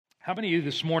How many of you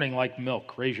this morning like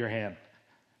milk? Raise your hand.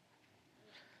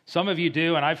 Some of you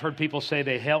do, and I've heard people say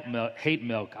they hate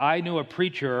milk. I knew a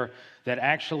preacher that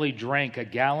actually drank a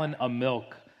gallon of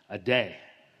milk a day.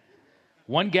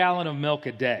 1 gallon of milk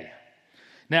a day.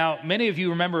 Now, many of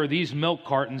you remember these milk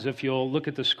cartons. If you'll look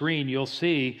at the screen, you'll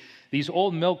see these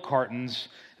old milk cartons.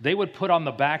 They would put on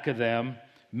the back of them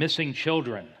missing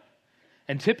children.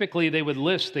 And typically they would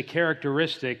list the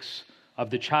characteristics of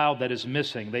the child that is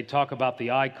missing. They talk about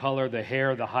the eye color, the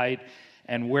hair, the height,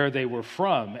 and where they were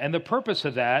from. And the purpose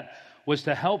of that was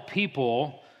to help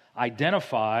people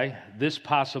identify this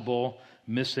possible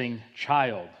missing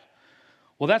child.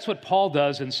 Well, that's what Paul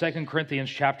does in 2 Corinthians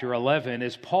chapter 11,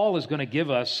 is Paul is going to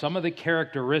give us some of the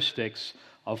characteristics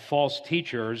of false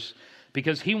teachers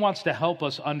because he wants to help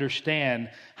us understand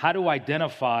how to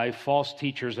identify false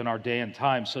teachers in our day and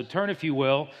time. So turn, if you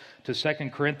will, to 2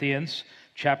 Corinthians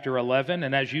chapter 11.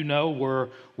 And as you know, we're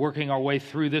working our way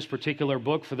through this particular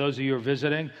book. For those of you who are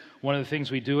visiting, one of the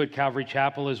things we do at Calvary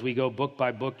Chapel is we go book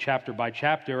by book, chapter by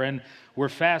chapter, and we're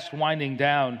fast winding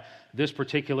down this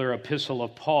particular epistle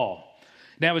of Paul.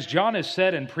 Now, as John has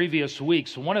said in previous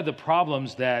weeks, one of the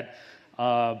problems that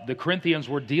the Corinthians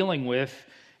were dealing with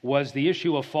was the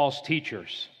issue of false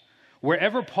teachers.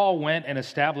 Wherever Paul went and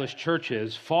established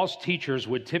churches, false teachers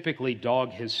would typically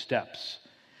dog his steps,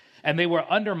 and they would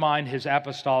undermine his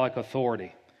apostolic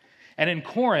authority. And in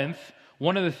Corinth,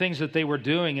 one of the things that they were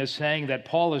doing is saying that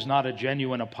Paul is not a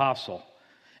genuine apostle.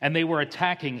 And they were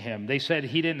attacking him. They said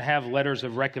he didn't have letters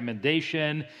of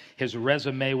recommendation. His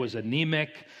resume was anemic.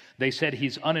 They said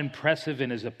he's unimpressive in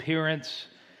his appearance.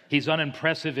 He's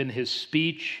unimpressive in his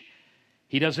speech.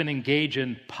 He doesn't engage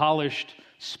in polished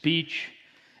speech.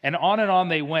 And on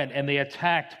they went, and they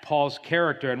attacked Paul's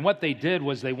character. And what they did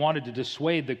was they wanted to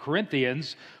dissuade the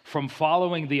Corinthians from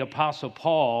following the Apostle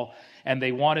Paul, and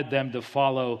they wanted them to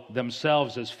follow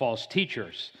themselves as false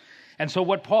teachers. And so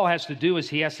what Paul has to do is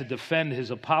he has to defend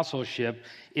his apostleship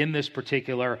in this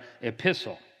particular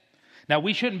epistle. Now,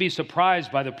 we shouldn't be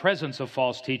surprised by the presence of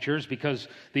false teachers because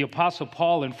the Apostle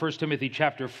Paul in 1 Timothy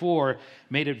chapter 4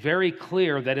 made it very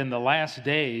clear that in the last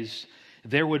days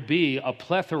there would be a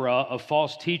plethora of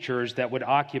false teachers that would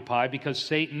occupy, because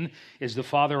Satan is the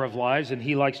father of lies and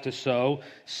he likes to sow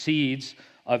seeds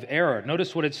of error.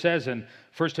 Notice what it says in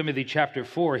 1 Timothy chapter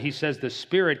 4. He says, the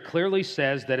Spirit clearly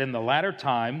says that in the latter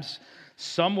times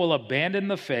some will abandon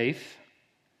the faith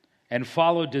and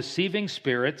follow deceiving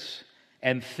spirits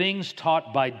and things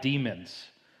taught by demons.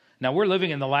 Now, we're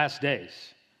living in the last days.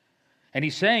 And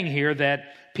he's saying here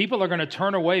that people are going to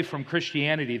turn away from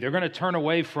Christianity. They're going to turn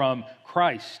away from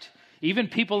Christ. Even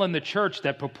people in the church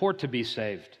that purport to be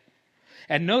saved.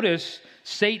 And notice,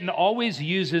 Satan always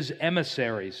uses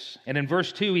emissaries. And in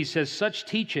verse 2, he says, such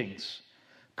teachings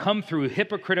come through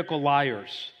hypocritical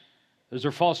liars. Those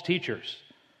are false teachers,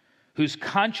 whose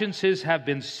consciences have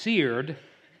been seared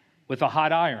with a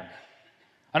hot iron.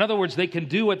 In other words, they can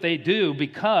do what they do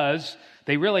because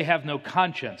they really have no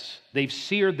conscience. They've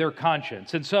seared their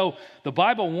conscience. And so the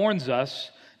Bible warns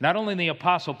us, not only in the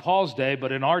Apostle Paul's day,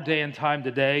 but in our day and time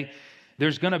today,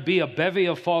 there's going to be a bevy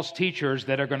of false teachers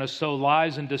that are going to sow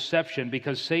lies and deception,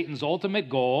 because Satan's ultimate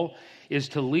goal is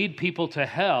to lead people to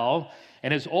hell,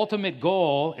 and his ultimate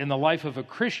goal in the life of a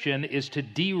Christian is to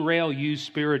derail you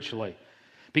spiritually.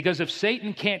 Because if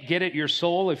Satan can't get at your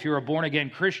soul, if you're a born-again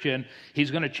Christian,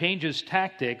 he's going to change his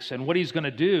tactics, and what he's going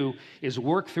to do is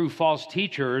work through false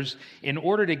teachers in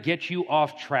order to get you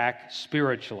off track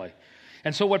spiritually.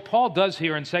 And so what Paul does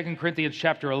here in 2 Corinthians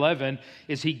chapter 11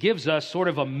 is he gives us sort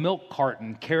of a milk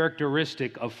carton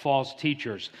characteristic of false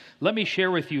teachers. Let me share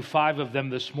with you 5 of them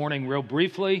this morning real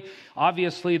briefly.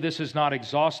 Obviously, this is not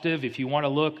exhaustive. If you want to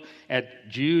look at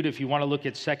Jude, if you want to look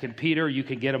at 2 Peter, you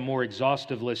can get a more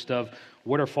exhaustive list of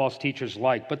what are false teachers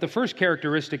like. But the first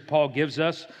characteristic Paul gives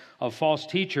us of false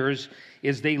teachers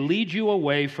is they lead you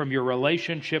away from your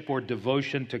relationship or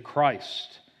devotion to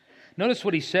Christ. Notice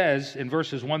what he says in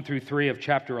verses 1 through 3 of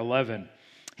chapter 11.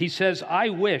 He says, I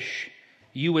wish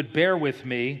you would bear with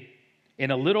me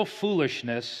in a little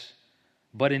foolishness,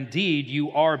 but indeed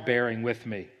you are bearing with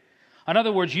me. In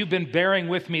other words, you've been bearing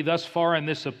with me thus far in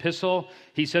this epistle.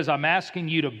 He says, I'm asking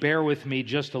you to bear with me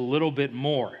just a little bit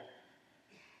more.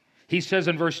 He says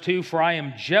in verse 2, for I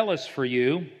am jealous for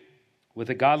you with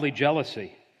a godly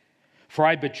jealousy. For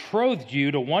I betrothed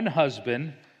you to one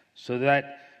husband, so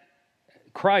that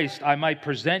Christ I might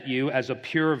present you as a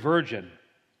pure virgin.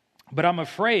 But I'm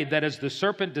afraid that as the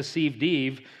serpent deceived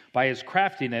Eve by his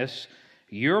craftiness,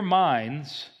 your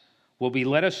minds will be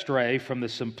led astray from the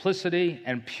simplicity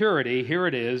and purity, here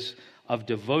it is, of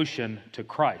devotion to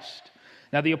Christ.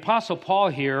 Now, the Apostle Paul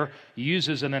here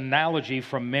uses an analogy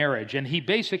from marriage, and he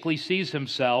basically sees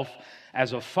himself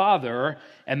as a father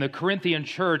and the Corinthian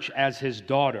church as his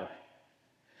daughter.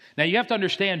 Now, you have to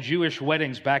understand Jewish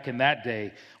weddings back in that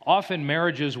day. Often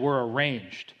marriages were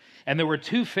arranged, and there were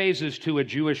two phases to a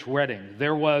Jewish wedding.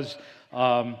 There was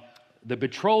the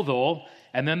betrothal,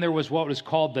 and then there was what was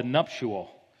called the nuptial.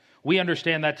 We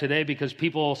understand that today because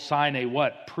people sign a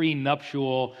what?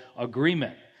 Prenuptial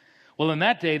agreement. Well, in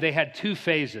that day, they had two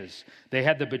phases. They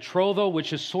had the betrothal,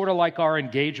 which is sort of like our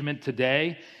engagement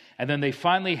today, and then they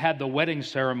finally had the wedding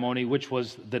ceremony, which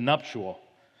was the nuptial.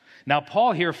 Now,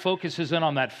 Paul here focuses in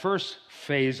on that first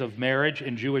phase of marriage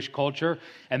in Jewish culture,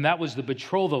 and that was the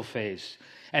betrothal phase.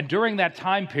 And during that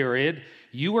time period,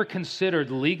 you were considered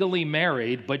legally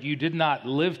married, but you did not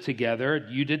live together.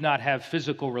 You did not have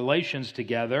physical relations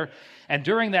together. And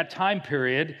during that time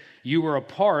period, you were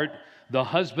apart. The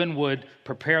husband would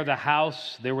prepare the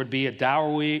house. There would be a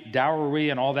dowry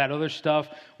and all that other stuff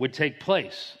would take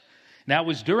place. Now, it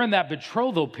was during that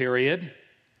betrothal period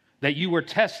that you were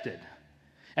tested.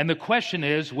 And the question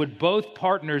is, would both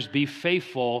partners be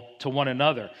faithful to one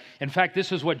another? In fact,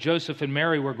 this is what Joseph and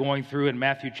Mary were going through in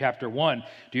Matthew chapter 1.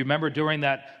 Do you remember during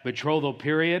that betrothal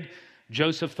period,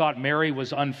 Joseph thought Mary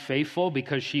was unfaithful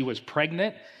because she was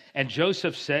pregnant, and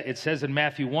Joseph said, it says in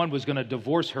Matthew 1, was going to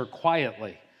divorce her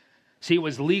quietly. See, it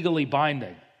was legally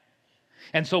binding.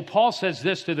 And so Paul says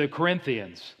this to the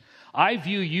Corinthians: I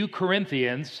view you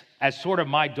Corinthians as sort of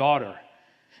my daughter,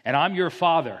 and I'm your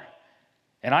father.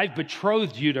 And I've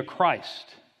betrothed you to Christ.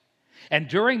 And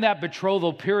during that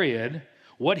betrothal period,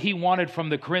 what he wanted from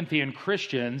the Corinthian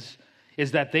Christians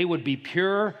is that they would be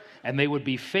pure and they would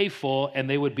be faithful and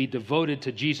they would be devoted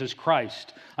to Jesus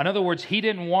Christ. In other words, he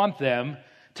didn't want them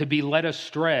to be led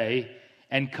astray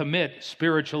and commit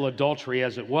spiritual adultery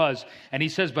as it was. And he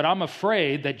says, but I'm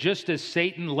afraid that just as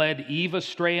Satan led Eve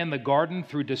astray in the garden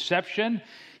through deception,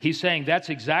 he's saying that's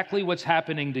exactly what's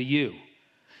happening to you.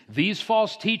 These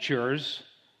false teachers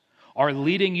are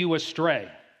leading you astray.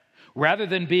 Rather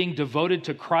than being devoted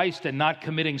to Christ and not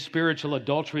committing spiritual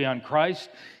adultery on Christ,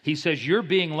 he says you're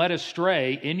being led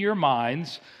astray in your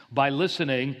minds by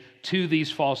listening to these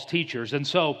false teachers. And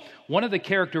so one of the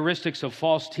characteristics of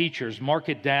false teachers, mark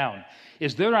it down,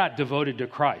 is they're not devoted to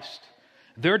Christ.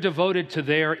 They're devoted to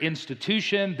their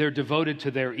institution. They're devoted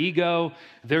to their ego.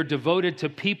 They're devoted to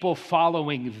people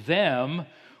following them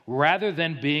rather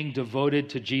than being devoted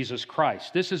to Jesus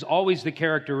Christ. This is always the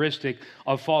characteristic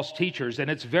of false teachers, and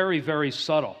it's very, very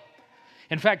subtle.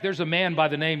 In fact, there's a man by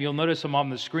the name, you'll notice him on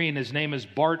the screen, his name is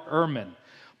Bart Ehrman.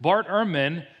 Bart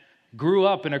Ehrman grew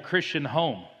up in a Christian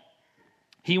home.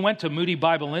 He went to Moody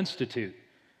Bible Institute.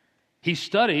 He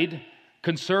studied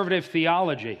conservative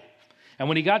theology. And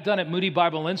when he got done at Moody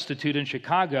Bible Institute in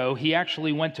Chicago, he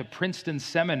actually went to Princeton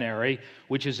Seminary,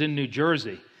 which is in New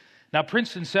Jersey. Now,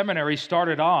 Princeton Seminary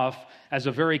started off as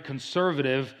a very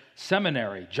conservative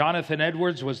seminary. Jonathan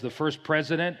Edwards was the first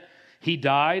president. He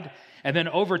died. And then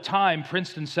over time,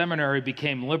 Princeton Seminary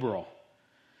became liberal.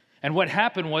 And what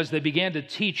happened was they began to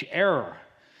teach error.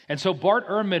 And so Bart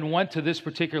Ehrman went to this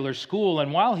particular school,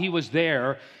 and while he was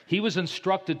there, he was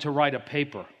instructed to write a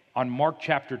paper on Mark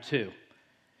chapter 2.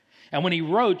 And when he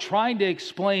wrote, trying to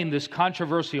explain this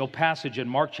controversial passage in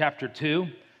Mark chapter 2,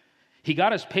 he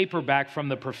got his paper back from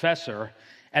the professor,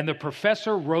 and the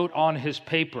professor wrote on his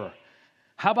paper,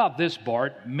 how about this,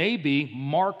 Bart? Maybe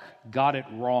Mark got it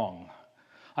wrong.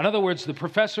 In other words, the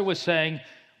professor was saying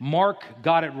Mark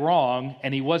got it wrong,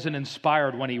 and he wasn't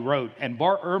inspired when he wrote. And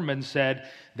Bart Ehrman said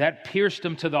that pierced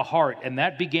him to the heart, and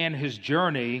that began his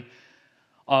journey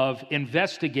of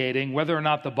investigating whether or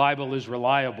not the Bible is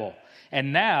reliable.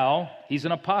 And now he's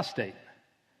an apostate.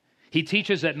 He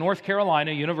teaches at North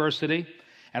Carolina University.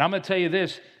 And I'm going to tell you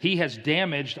this, he has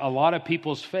damaged a lot of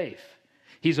people's faith.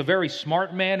 He's a very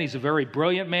smart man. He's a very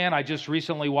brilliant man. I just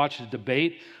recently watched a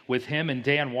debate with him and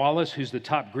Dan Wallace, who's the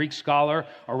top Greek scholar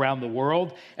around the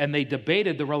world, and they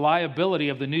debated the reliability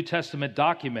of the New Testament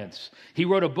documents. He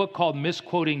wrote a book called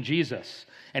Misquoting Jesus,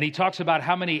 and he talks about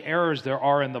how many errors there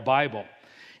are in the Bible.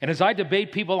 And as I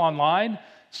debate people online,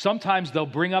 sometimes they'll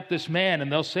bring up this man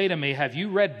and they'll say to me, have you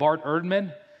read Bart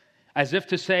Ehrman? As if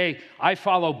to say, I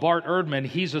follow Bart Ehrman,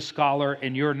 he's a scholar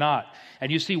and you're not.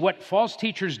 And you see, what false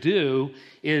teachers do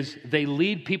is they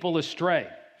lead people astray.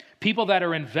 People that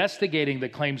are investigating the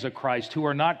claims of Christ who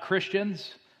are not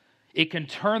Christians, it can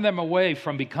turn them away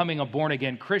from becoming a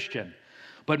born-again Christian.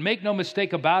 But make no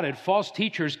mistake about it, false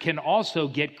teachers can also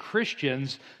get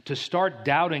Christians to start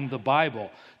doubting the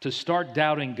Bible, to start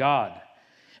doubting God.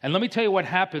 And let me tell you what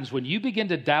happens when you begin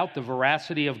to doubt the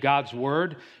veracity of God's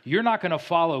word. You're not going to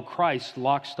follow Christ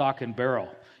lock, stock, and barrel.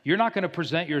 You're not going to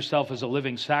present yourself as a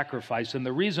living sacrifice. And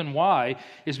the reason why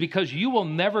is because you will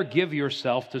never give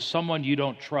yourself to someone you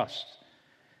don't trust.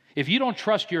 If you don't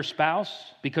trust your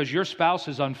spouse because your spouse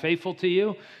is unfaithful to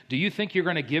you, do you think you're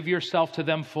going to give yourself to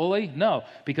them fully? No,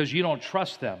 because you don't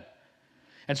trust them.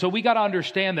 And so we got to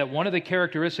understand that one of the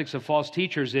characteristics of false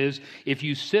teachers is if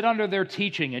you sit under their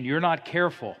teaching and you're not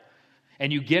careful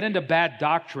and you get into bad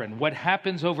doctrine, what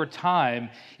happens over time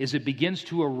is it begins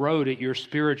to erode at your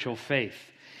spiritual faith.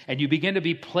 And you begin to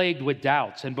be plagued with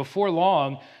doubts. And before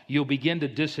long, you'll begin to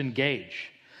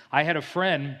disengage. I had a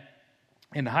friend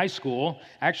in high school.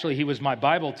 Actually, he was my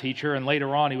Bible teacher, and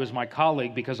later on he was my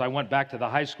colleague because I went back to the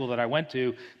high school that I went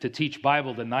to teach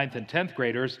Bible to 9th and 10th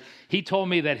graders. He told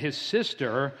me that his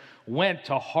sister went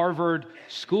to Harvard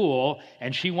School,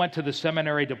 and she went to the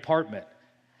seminary department.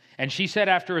 And she said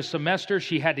after a semester,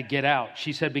 she had to get out.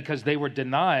 She said because they were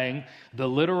denying the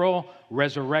literal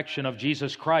resurrection of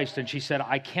Jesus Christ. And she said,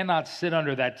 I cannot sit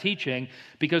under that teaching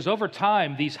because over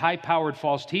time, these high-powered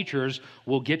false teachers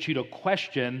will get you to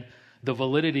question the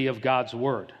validity of God's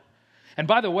word. And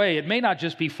by the way, it may not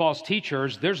just be false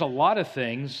teachers. There's a lot of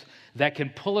things that can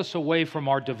pull us away from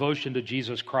our devotion to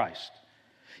Jesus Christ.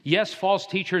 Yes, false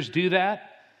teachers do that.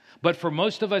 But for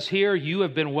most of us here, you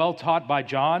have been well taught by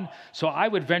John. So I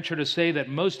would venture to say that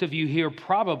most of you here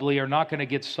probably are not going to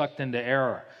get sucked into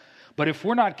error. But if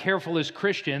we're not careful as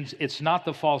Christians, it's not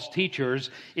the false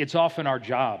teachers, it's often our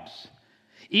jobs.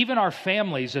 Even our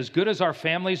families, as good as our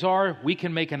families are, we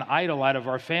can make an idol out of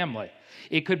our family.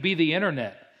 It could be the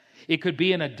internet. It could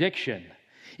be an addiction.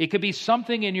 It could be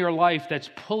something in your life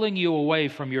that's pulling you away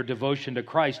from your devotion to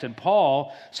Christ. And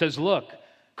Paul says, look,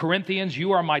 Corinthians,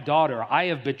 you are my daughter. I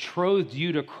have betrothed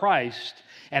you to Christ,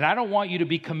 and I don't want you to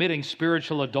be committing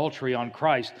spiritual adultery on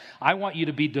Christ. I want you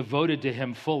to be devoted to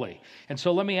him fully. And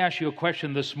so let me ask you a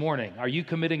question this morning. Are you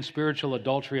committing spiritual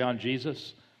adultery on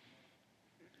Jesus?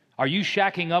 Are you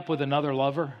shacking up with another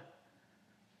lover?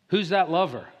 Who's that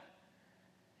lover?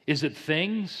 Is it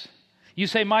things? You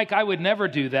say, Mike, I would never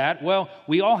do that. Well,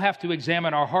 we all have to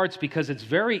examine our hearts because it's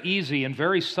very easy and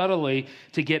very subtly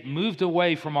to get moved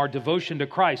away from our devotion to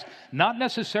Christ. Not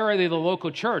necessarily the local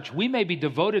church. We may be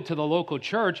devoted to the local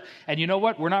church, and you know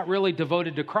what? We're not really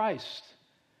devoted to Christ.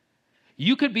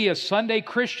 You could be a Sunday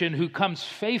Christian who comes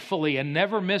faithfully and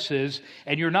never misses,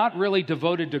 and you're not really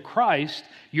devoted to Christ.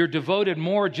 You're devoted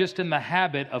more just in the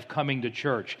habit of coming to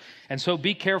church. And so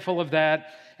be careful of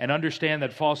that. And understand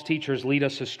that false teachers lead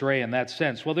us astray in that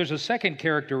sense. Well, there's a second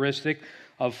characteristic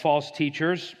of false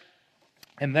teachers,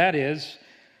 and that is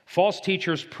false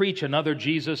teachers preach another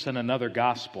Jesus and another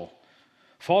gospel.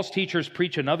 False teachers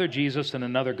preach another Jesus and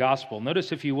another gospel.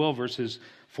 Notice, if you will, verses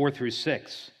 4 through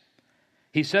 6.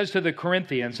 He says to the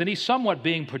Corinthians, and he's somewhat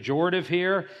being pejorative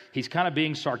here. He's kind of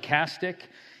being sarcastic.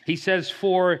 He says,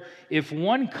 for if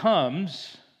one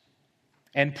comes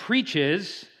and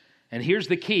preaches... And here's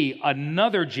the key,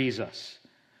 another Jesus.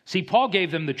 See, Paul gave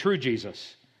them the true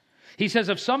Jesus. He says,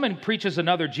 if someone preaches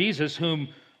another Jesus whom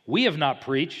we have not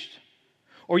preached,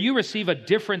 or you receive a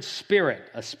different spirit,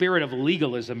 a spirit of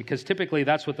legalism, because typically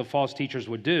that's what the false teachers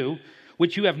would do,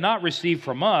 which you have not received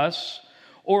from us,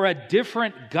 or a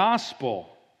different gospel,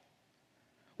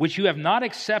 which you have not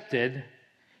accepted,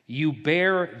 you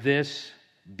bear this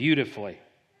beautifully.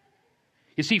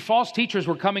 You see, false teachers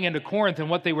were coming into Corinth, and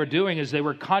what they were doing is they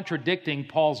were contradicting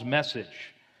Paul's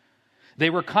message. They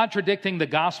were contradicting the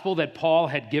gospel that Paul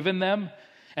had given them,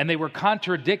 and they were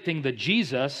contradicting the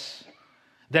Jesus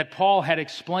that Paul had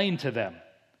explained to them.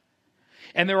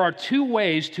 And there are two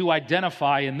ways to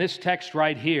identify in this text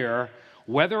right here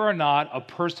whether or not a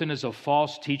person is a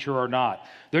false teacher or not.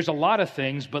 There's a lot of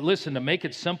things, but listen, to make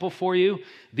it simple for you,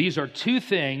 these are two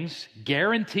things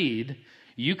guaranteed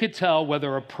you could tell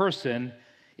whether a person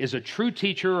is a true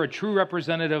teacher or a true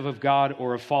representative of God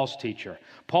or a false teacher.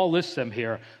 Paul lists them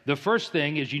here. The first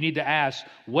thing is you need to ask,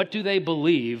 what do they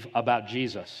believe about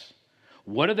Jesus?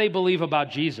 What do they believe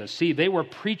about Jesus? See, they were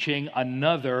preaching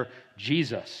another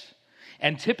Jesus.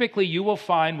 And typically you will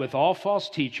find with all false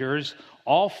teachers,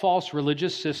 all false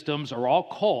religious systems, or all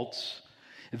cults,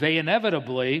 they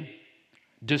inevitably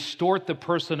distort the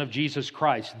person of Jesus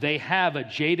Christ. They have a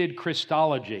jaded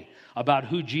Christology about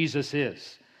who Jesus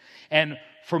is. And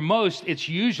for most, it's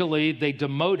usually they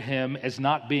demote him as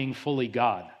not being fully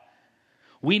God.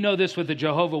 We know this with the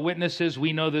Jehovah's Witnesses.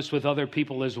 We know this with other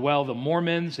people as well, the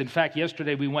Mormons. In fact,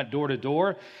 yesterday we went door to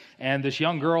door, and this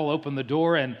young girl opened the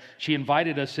door, and she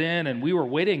invited us in, and we were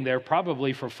waiting there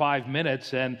probably for 5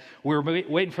 minutes, and we were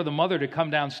waiting for the mother to come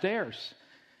downstairs.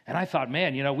 And I thought,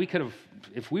 man, you know, we could have,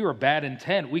 if we were bad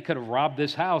intent, we could have robbed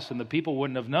this house, and the people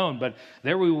wouldn't have known. But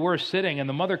there we were sitting, and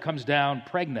the mother comes down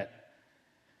pregnant.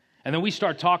 And then we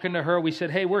start talking to her. We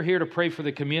said, hey, we're here to pray for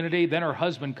the community. Then her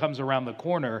husband comes around the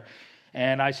corner,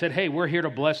 and I said, hey, we're here to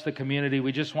bless the community.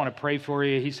 We just want to pray for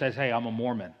you. He says, hey, I'm a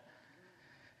Mormon.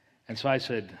 And so I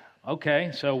said,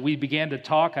 okay. So we began to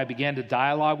talk. I began to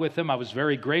dialogue with him. I was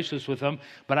very gracious with him,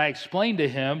 but I explained to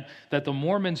him that the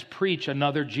Mormons preach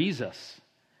another Jesus.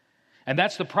 And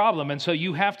that's the problem. And so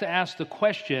you have to ask the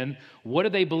question, what do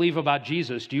they believe about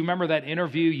Jesus? Do you remember that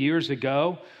interview years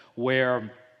ago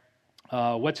where,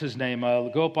 what's his name?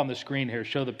 Go up on the screen here,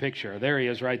 show the picture. There he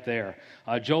is right there.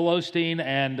 Joel Osteen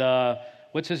and,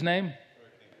 what's his name?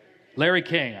 Larry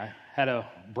King. I had a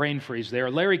brain freeze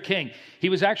there. Larry King. He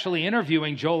was actually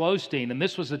interviewing Joel Osteen, and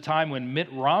this was the time when Mitt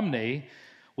Romney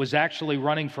was actually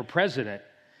running for president.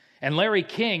 And Larry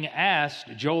King asked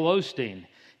Joel Osteen,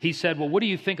 he said, well, what do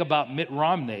you think about Mitt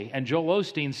Romney? And Joel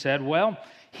Osteen said, well,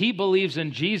 he believes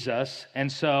in Jesus,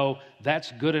 and so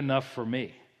that's good enough for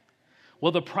me.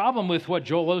 Well, the problem with what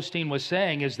Joel Osteen was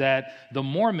saying is that the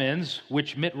Mormons,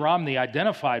 which Mitt Romney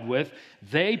identified with,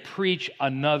 they preach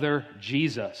another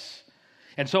Jesus.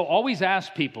 And so always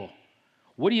ask people,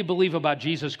 what do you believe about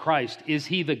Jesus Christ? Is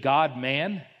he the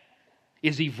God-man?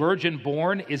 Is he virgin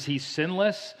born? Is he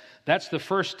sinless? That's the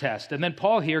first test. And then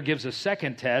Paul here gives a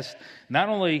second test, not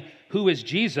only who is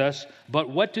Jesus, but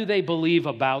what do they believe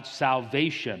about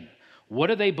salvation? What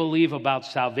do they believe about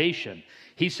salvation?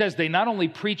 He says they not only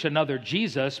preach another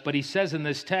Jesus, but he says in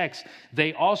this text,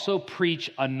 they also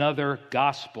preach another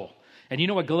gospel. And you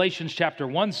know what Galatians chapter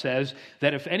 1 says?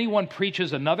 That if anyone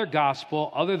preaches another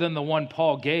gospel other than the one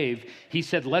Paul gave, he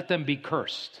said, let them be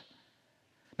cursed.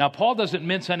 Now, Paul doesn't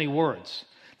mince any words.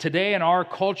 Today in our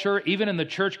culture, even in the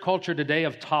church culture today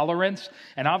of tolerance,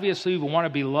 and obviously we want to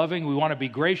be loving, we want to be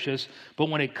gracious, but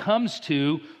when it comes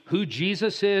to who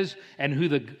Jesus is and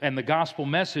the gospel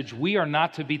message, we are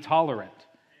not to be tolerant.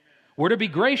 We're to be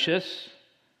gracious,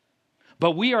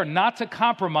 but we are not to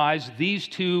compromise these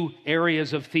two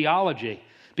areas of theology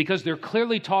because they're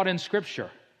clearly taught in Scripture.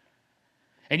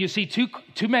 And you see,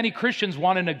 too many Christians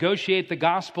want to negotiate the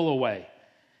gospel away,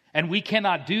 and we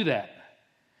cannot do that.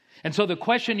 And so the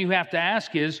question you have to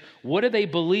ask is, what do they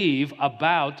believe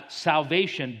about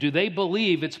salvation? Do they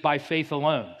believe it's by faith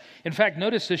alone? In fact,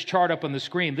 notice this chart up on the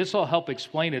screen. This will help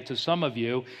explain it to some of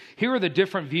you. Here are the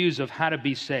different views of how to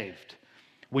be saved.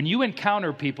 When you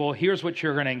encounter people, here's what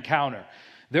you're going to encounter.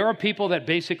 There are people that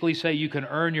basically say you can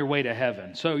earn your way to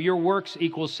heaven. So your works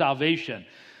equals salvation.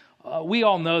 We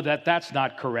all know that that's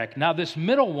not correct. Now, this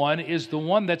middle one is the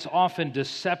one that's often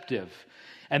deceptive.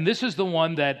 And this is the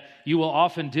one that you will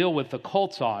often deal with the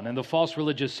cults on and the false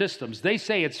religious systems. They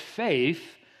say it's faith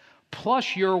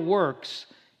plus your works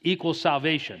equals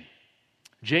salvation.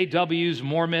 JWs,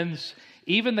 Mormons,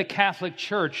 even the Catholic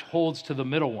Church holds to the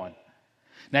middle one.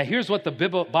 Now, here's what the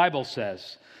Bible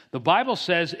says. The Bible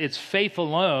says it's faith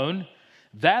alone.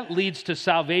 That leads to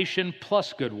salvation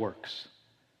plus good works.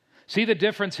 See the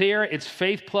difference here? It's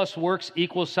faith plus works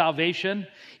equals salvation.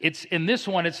 It's in this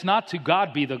one, it's not to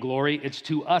God be the glory, it's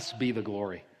to us be the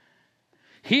glory.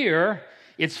 Here,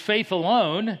 it's faith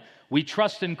alone. We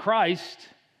trust in Christ,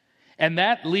 and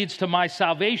that leads to my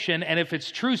salvation. And if it's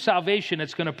true salvation,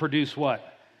 it's going to produce what?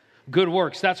 Good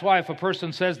works. That's why if a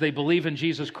person says they believe in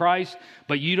Jesus Christ,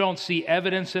 but you don't see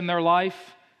evidence in their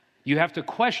life, you have to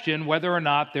question whether or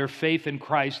not their faith in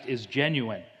Christ is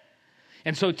genuine.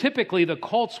 And so typically the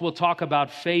cults will talk about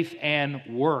faith and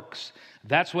works.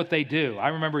 That's what they do. I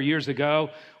remember years ago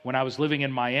when I was living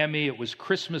in Miami, it was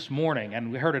Christmas morning,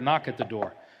 and we heard a knock at the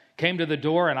door. Came to the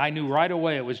door, and I knew right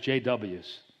away it was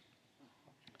JW's.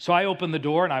 So I opened the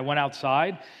door, and I went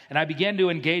outside, and I began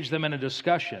to engage them in a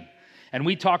discussion. And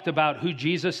we talked about who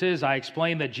Jesus is. I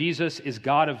explained that Jesus is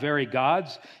God of very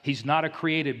gods. He's not a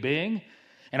created being.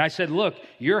 And I said, look,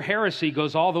 your heresy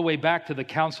goes all the way back to the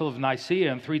Council of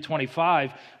Nicaea in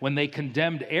 325 when they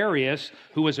condemned Arius,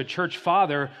 who was a church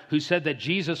father, who said that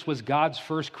Jesus was God's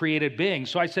first created being.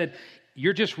 So I said,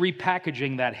 you're just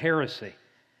repackaging that heresy.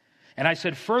 And I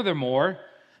said, furthermore,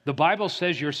 the Bible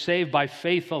says you're saved by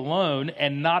faith alone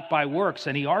and not by works.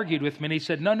 And he argued with me and he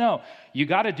said, no, you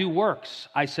got to do works.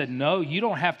 I said, no, you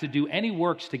don't have to do any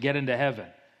works to get into heaven.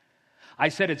 I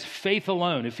said it's faith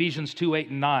alone, Ephesians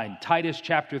 2:8-9, Titus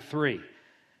chapter 3.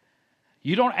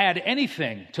 You don't add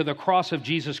anything to the cross of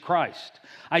Jesus Christ.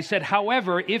 I said,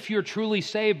 however, if you're truly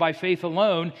saved by faith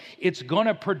alone, it's going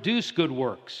to produce good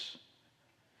works.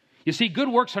 You see, good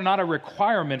works are not a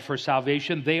requirement for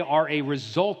salvation. They are a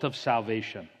result of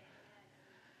salvation.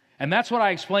 And that's what I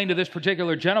explained to this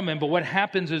particular gentleman, but what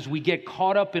happens is we get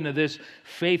caught up into this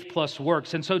faith plus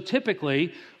works. And so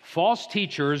typically, false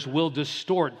teachers will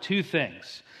distort two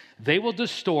things. They will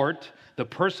distort the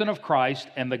person of Christ,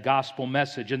 and the gospel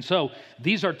message. And so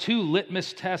these are two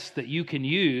litmus tests that you can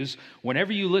use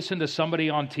whenever you listen to somebody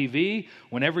on TV,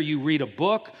 whenever you read a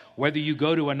book, whether you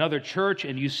go to another church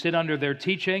and you sit under their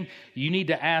teaching. You need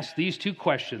to ask these two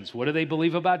questions. What do they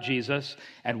believe about Jesus?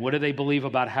 And what do they believe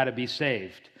about how to be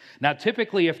saved? Now,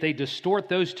 typically, if they distort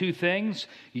those two things,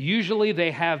 usually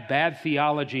they have bad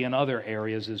theology in other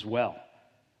areas as well.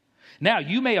 Now,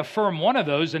 you may affirm one of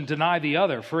those and deny the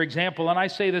other. For example, and I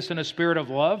say this in a spirit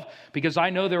of love, because I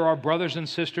know there are brothers and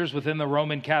sisters within the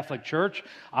Roman Catholic Church.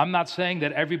 I'm not saying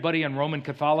that everybody in Roman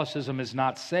Catholicism is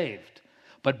not saved.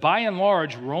 But by and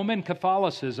large, Roman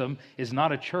Catholicism is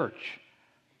not a church.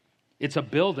 It's a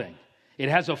building. It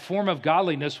has a form of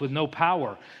godliness with no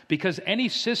power, because any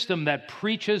system that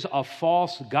preaches a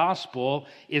false gospel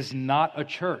is not a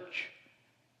church.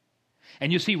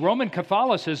 And you see, Roman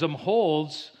Catholicism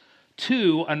holds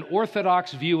to an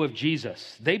orthodox view of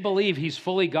Jesus. They believe he's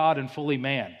fully God and fully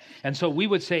man. And so we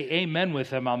would say amen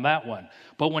with them on that one.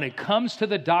 But when it comes to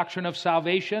the doctrine of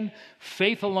salvation,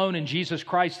 faith alone in Jesus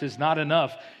Christ is not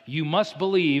enough. You must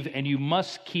believe and you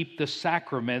must keep the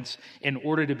sacraments in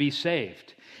order to be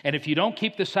saved. And if you don't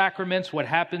keep the sacraments, what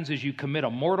happens is you commit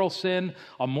a mortal sin.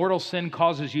 A mortal sin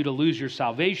causes you to lose your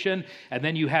salvation, and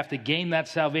then you have to gain that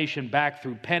salvation back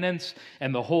through penance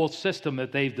and the whole system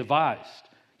that they've devised.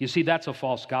 You see, that's a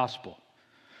false gospel.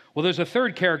 Well, there's a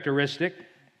third characteristic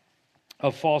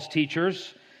of false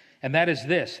teachers, and that is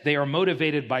this: they are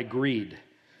motivated by greed.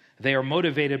 They are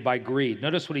motivated by greed.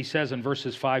 Notice what he says in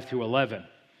verses 5 through 11.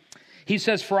 He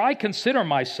says, "For I consider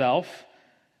myself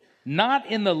not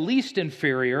in the least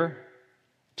inferior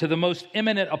to the most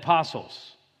eminent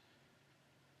apostles."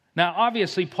 Now,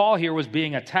 obviously, Paul here was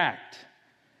being attacked,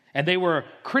 and they were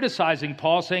criticizing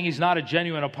Paul, saying he's not a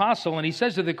genuine apostle. And he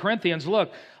says to the Corinthians,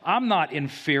 look, I'm not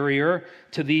inferior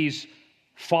to these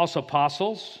false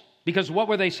apostles, because what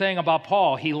were they saying about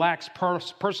Paul? He lacks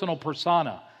personal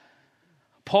persona.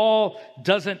 Paul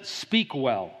doesn't speak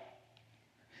well.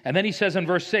 And then he says in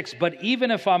verse 6, "But even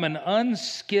if I'm an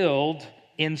unskilled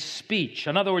in speech,"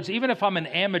 in other words, even if I'm an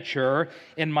amateur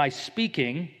in my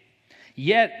speaking,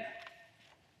 "yet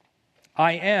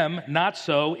I am not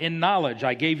so in knowledge.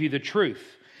 I gave you the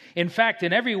truth. In fact,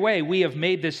 in every way, we have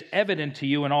made this evident to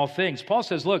you in all things." Paul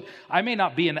says, look, I may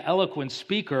not be an eloquent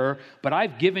speaker, but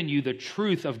I've given you the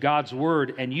truth of God's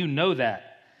word, and you know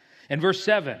that. In verse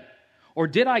 7, "Or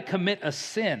did I commit a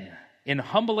sin in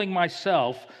humbling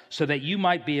myself so that you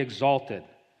might be exalted?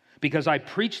 Because I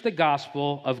preached the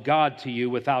gospel of God to you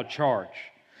without charge.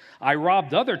 I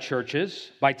robbed other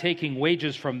churches by taking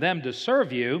wages from them to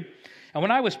serve you. And when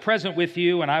I was present with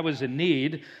you and I was in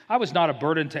need, I was not a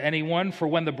burden to anyone, for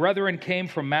when the brethren came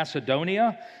from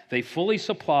Macedonia, they fully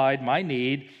supplied my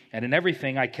need, and in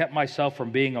everything I kept myself from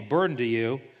being a burden to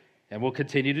you, and will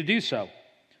continue to do so.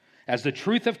 As the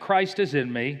truth of Christ is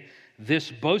in me, this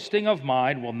boasting of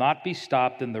mine will not be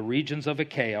stopped in the regions of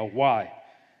Achaia." Why?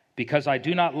 "Because I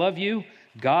do not love you,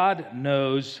 God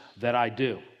knows that I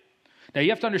do." Now, you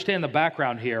have to understand the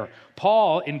background here.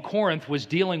 Paul in Corinth was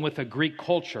dealing with a Greek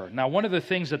culture. Now, one of the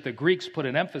things that the Greeks put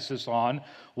an emphasis on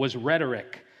was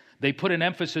rhetoric. They put an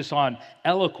emphasis on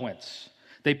eloquence.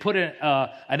 They put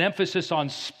an emphasis on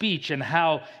speech and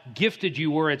how gifted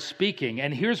you were at speaking.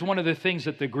 And here's one of the things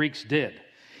that the Greeks did.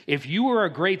 If you were a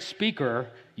great speaker,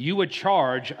 you would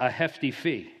charge a hefty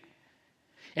fee.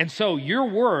 And so your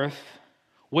worth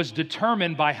was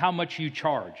determined by how much you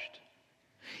charged.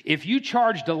 If you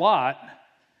charged a lot,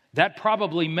 that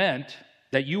probably meant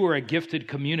that you were a gifted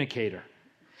communicator.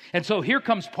 And so here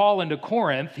comes Paul into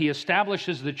Corinth. He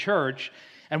establishes the church.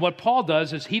 And what Paul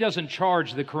does is he doesn't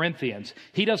charge the Corinthians.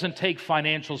 He doesn't take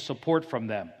financial support from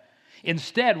them.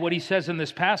 Instead, what he says in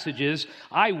this passage is,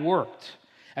 I worked.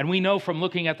 And we know from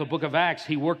looking at the book of Acts,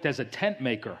 he worked as a tent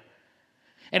maker.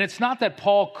 And it's not that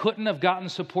Paul couldn't have gotten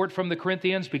support from the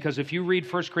Corinthians, because if you read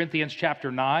 1 Corinthians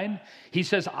chapter 9, he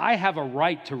says, I have a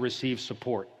right to receive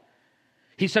support.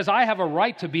 He says, I have a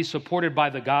right to be supported by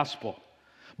the gospel.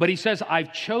 But he says,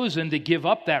 I've chosen to give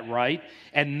up that right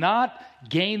and not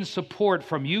gain support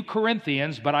from you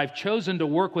Corinthians, but I've chosen to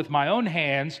work with my own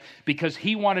hands because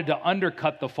he wanted to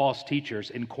undercut the false teachers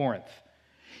in Corinth.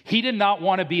 He did not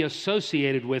want to be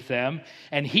associated with them,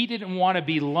 and he didn't want to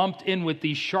be lumped in with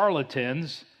these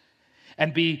charlatans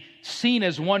and be seen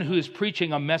as one who is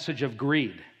preaching a message of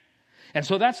greed. And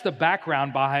so that's the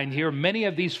background behind here. Many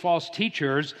of these false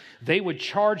teachers, they would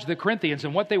charge the Corinthians,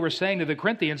 and what they were saying to the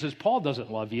Corinthians is, Paul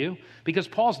doesn't love you because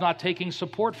Paul's not taking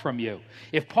support from you.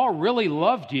 If Paul really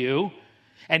loved you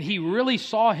and he really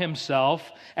saw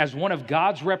himself as one of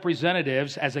God's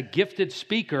representatives, as a gifted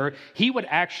speaker, he would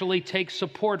actually take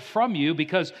support from you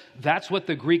because that's what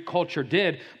the Greek culture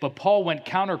did. But Paul went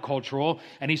countercultural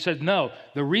and he said, no,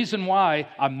 the reason why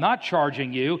I'm not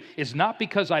charging you is not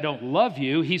because I don't love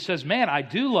you. He says, man, I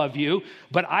do love you,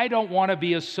 but I don't want to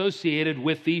be associated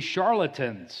with these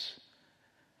charlatans.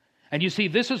 And you see,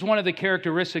 this is one of the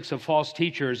characteristics of false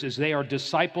teachers, is they are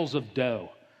disciples of dough.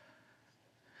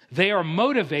 They are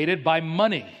motivated by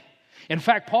money. In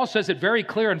fact, Paul says it very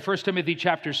clear in 1 Timothy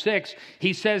chapter 6.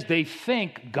 He says they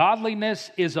think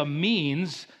godliness is a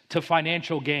means to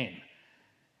financial gain.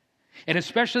 And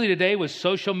especially today with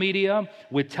social media,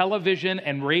 with television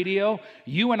and radio,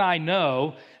 you and I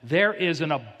know there is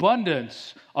an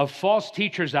abundance of false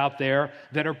teachers out there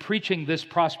that are preaching this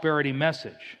prosperity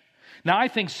message. Now, I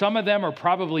think some of them are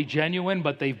probably genuine,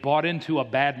 but they've bought into a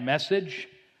bad message.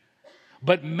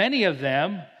 But many of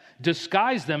them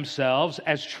disguise themselves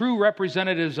as true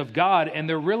representatives of God, and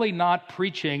they're really not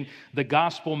preaching the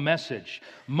gospel message.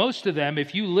 Most of them,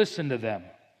 if you listen to them,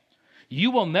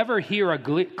 you will never hear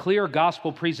a clear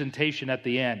gospel presentation at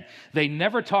the end. They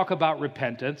never talk about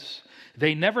repentance.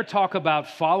 They never talk about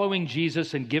following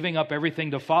Jesus and giving up everything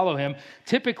to follow him.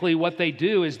 Typically, what they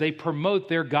do is they promote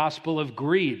their gospel of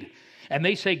greed, and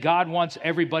they say God wants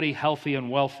everybody healthy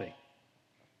and wealthy.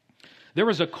 There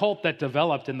was a cult that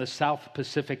developed in the South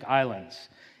Pacific Islands.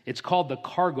 It's called the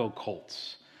cargo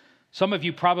cults. Some of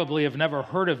you probably have never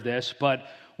heard of this, but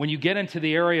when you get into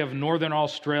the area of Northern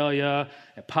Australia,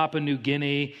 Papua New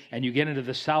Guinea, and you get into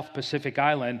the South Pacific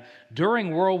Island,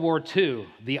 during World War II,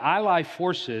 the Allied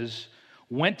forces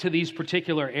went to these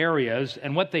particular areas,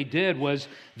 and what they did was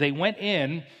they went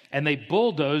in and they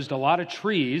bulldozed a lot of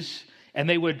trees, and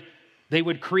they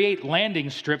would create landing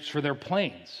strips for their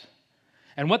planes.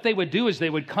 And what they would do is they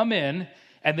would come in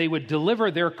and they would deliver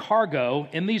their cargo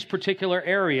in these particular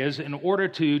areas in order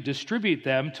to distribute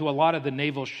them to a lot of the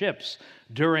naval ships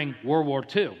during World War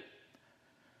II.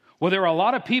 Well, there were a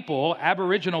lot of people,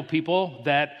 Aboriginal people,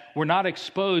 that were not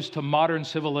exposed to modern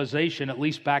civilization, at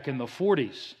least back in the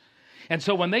 40s. And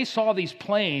so when they saw these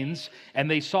planes and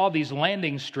they saw these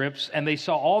landing strips and they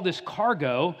saw all this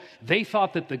cargo, they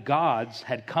thought that the gods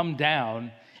had come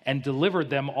down and delivered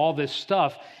them all this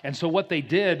stuff. And so what they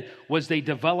did was they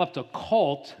developed a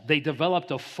cult. They developed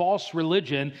a false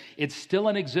religion. It's still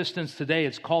in existence today.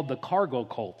 It's called the cargo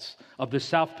cults of the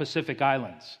South Pacific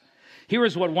Islands. Here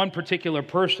is what one particular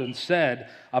person said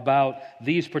about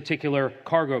these particular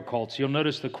cargo cults. You'll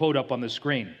notice the quote up on the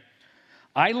screen.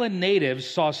 Island natives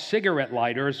saw cigarette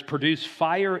lighters produce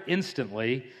fire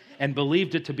instantly and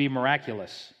believed it to be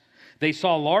miraculous. They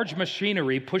saw large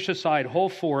machinery push aside whole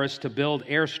forests to build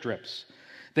airstrips.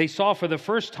 They saw for the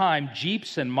first time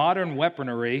jeeps and modern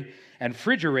weaponry and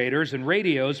refrigerators and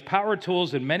radios, power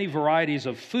tools, and many varieties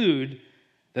of food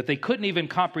that they couldn't even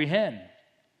comprehend.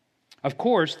 Of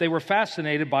course, they were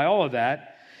fascinated by all of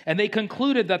that, and they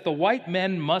concluded that the white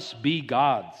men must be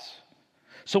gods.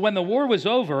 So when the war was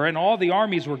over and all the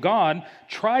armies were gone,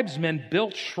 tribesmen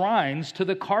built shrines to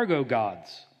the cargo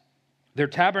gods. Their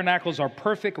tabernacles are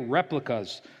perfect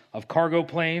replicas of cargo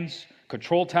planes,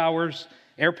 control towers,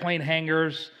 airplane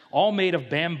hangars, all made of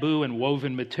bamboo and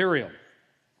woven material.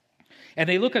 And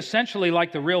they look essentially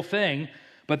like the real thing,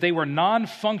 but they were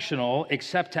non-functional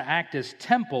except to act as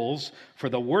temples for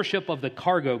the worship of the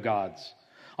cargo gods.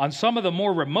 On some of the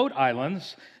more remote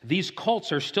islands, these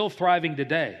cults are still thriving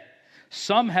today.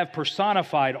 Some have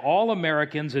personified all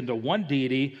Americans into one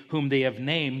deity whom they have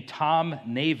named Tom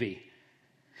Navy.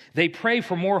 They pray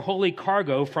for more holy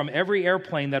cargo from every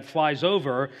airplane that flies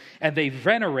over, and they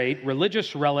venerate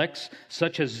religious relics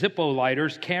such as Zippo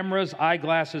lighters, cameras,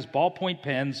 eyeglasses, ballpoint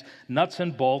pens, nuts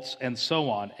and bolts, and so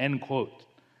on, end quote.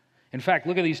 In fact,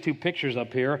 look at these two pictures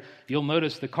up here. You'll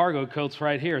notice the cargo cults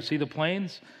right here. See the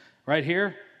planes right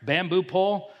here? Bamboo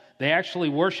pole. They actually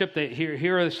worship.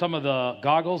 Here are some of the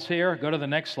goggles here. Go to the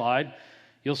next slide.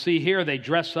 You'll see here they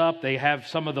dress up. They have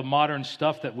some of the modern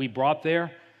stuff that we brought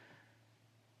there.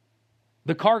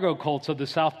 The cargo cults of the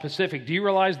South Pacific. Do you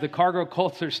realize the cargo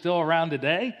cults are still around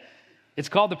today? It's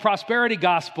called the prosperity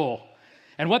gospel.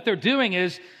 And what they're doing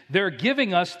is they're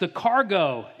giving us the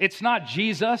cargo. It's not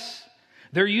Jesus.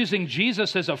 They're using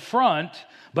Jesus as a front,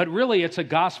 but really it's a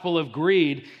gospel of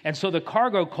greed. And so the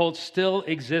cargo cults still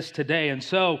exist today. And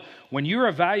so when you're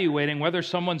evaluating whether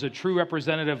someone's a true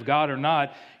representative of God or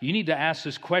not, you need to ask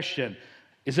this question: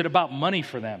 is it about money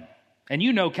for them? And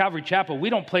you know, Calvary Chapel, we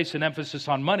don't place an emphasis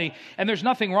on money, and there's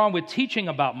nothing wrong with teaching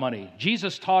about money.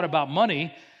 Jesus taught about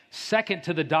money second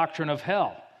to the doctrine of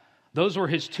hell. Those were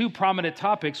his two prominent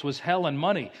topics, was hell and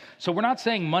money. So we're not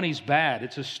saying money's bad.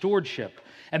 It's a stewardship.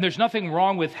 And there's nothing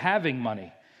wrong with having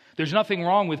money. There's nothing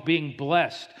wrong with being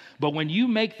blessed. But when you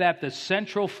make that the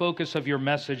central focus of your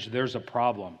message, there's a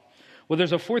problem. Well,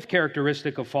 there's a fourth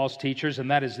characteristic of false teachers, and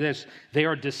that is this: they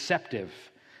are deceptive.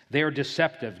 They are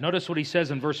deceptive. Notice what he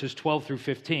says in verses 12 through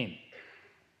 15.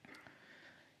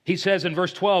 He says in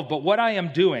verse 12, "But what I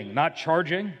am doing, not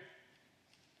charging,"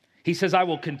 he says, "I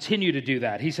will continue to do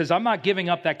that." He says, "I'm not giving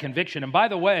up that conviction." And by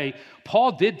the way,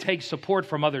 Paul did take support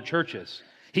from other churches.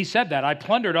 He said that, "I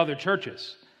plundered other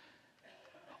churches."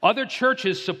 Other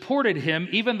churches supported him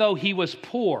even though he was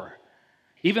poor,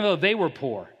 even though they were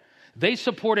poor. They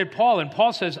supported Paul, and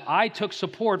Paul says, "I took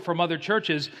support from other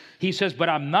churches." He says, "But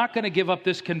I'm not going to give up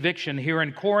this conviction here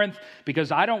in Corinth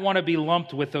because I don't want to be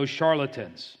lumped with those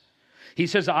charlatans." He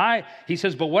says,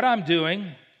 "But what I'm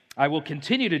doing, I will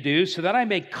continue to do so that I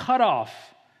may cut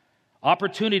off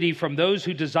opportunity from those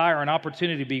who desire an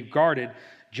opportunity to be guarded,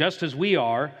 just as we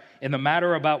are, in the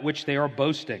matter about which they are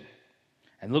boasting."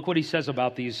 And look what he says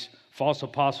about these false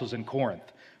apostles in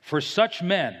Corinth. "For such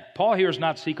men," Paul here is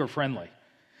not seeker-friendly.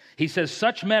 He says,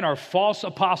 "Such men are false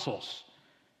apostles,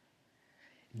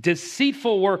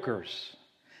 deceitful workers,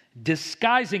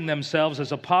 disguising themselves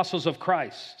as apostles of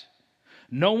Christ.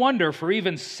 No wonder, for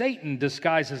even Satan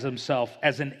disguises himself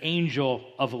as an angel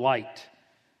of light.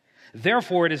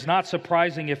 Therefore, it is not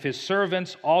surprising if his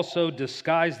servants also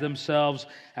disguise themselves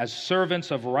as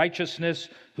servants of righteousness,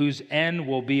 whose end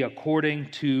will be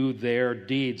according to their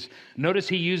deeds." Notice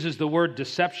he uses the word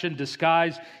deception,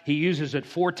 disguise. He uses it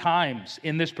 4 times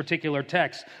in this particular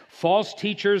text. False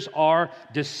teachers are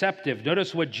deceptive.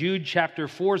 Notice what Jude chapter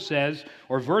 4 says,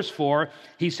 or verse 4.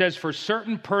 He says, "For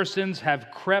certain persons have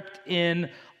crept in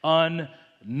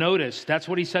unnoticed." That's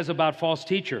what he says about false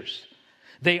teachers.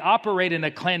 They operate in a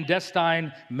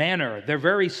clandestine manner. They're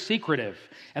very secretive.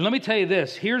 And let me tell you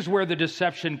this, here's where the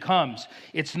deception comes.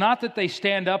 It's not that they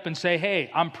stand up and say, "Hey,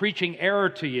 I'm preaching error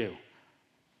to you."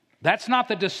 That's not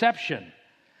the deception,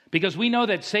 because we know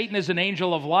that Satan is an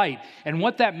angel of light. And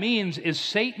what that means is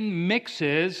Satan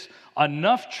mixes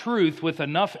enough truth with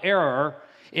enough error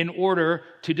in order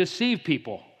to deceive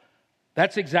people.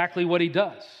 That's exactly what he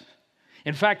does.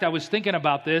 In fact, I was thinking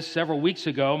about this several weeks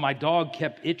ago. My dog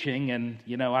kept itching, and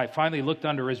I finally looked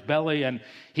under his belly, and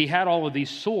he had all of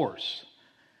these sores.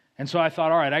 And so I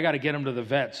thought, all right, I got to get him to the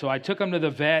vet. So I took him to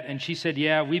the vet, and she said,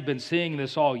 "Yeah, we've been seeing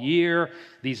this all year,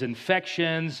 these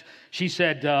infections." She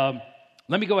said,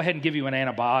 "Let me go ahead and give you an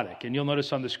antibiotic." And you'll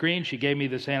notice on the screen, she gave me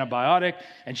this antibiotic,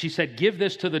 and she said, "Give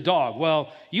this to the dog."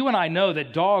 Well, you and I know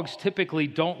that dogs typically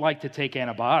don't like to take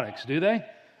antibiotics, do they?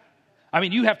 I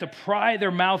mean, you have to pry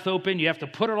their mouth open, you have to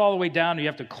put it all the way down, you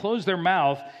have to close their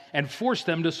mouth and force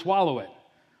them to swallow it.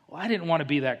 Well, I didn't want to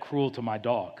be that cruel to my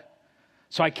dog.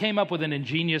 So I came up with an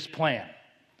ingenious plan.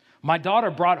 My daughter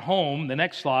brought home, the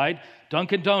next slide,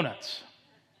 Dunkin' Donuts.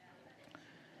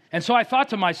 And so I thought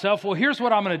to myself, well, here's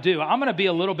what I'm going to do. I'm going to be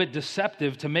a little bit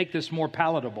deceptive to make this more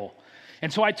palatable.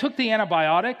 And so I took the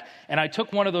antibiotic, and I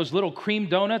took one of those little cream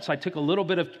donuts. I took a little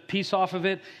bit of piece off of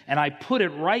it, and I put it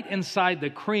right inside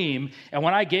the cream. And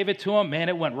when I gave it to him, man,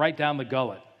 it went right down the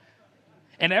gullet.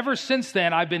 And ever since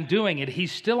then, I've been doing it.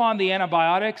 He's still on the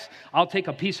antibiotics. I'll take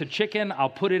a piece of chicken, I'll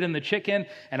put it in the chicken,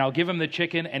 and I'll give him the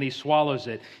chicken, and he swallows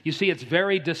it. You see, it's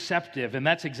very deceptive, and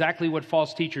that's exactly what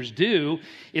false teachers do,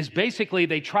 is basically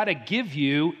they try to give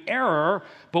you error,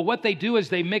 but what they do is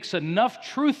they mix enough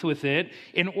truth with it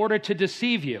in order to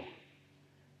deceive you.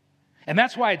 And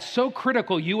that's why it's so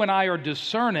critical you and I are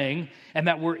discerning and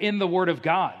that we're in the Word of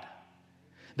God,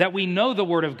 that we know the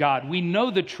Word of God, we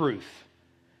know the truth.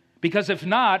 Because if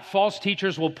not, false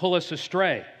teachers will pull us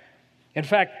astray. In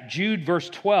fact, Jude verse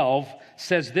 12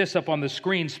 says this up on the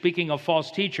screen, speaking of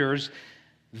false teachers,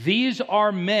 "These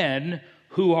are men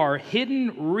who are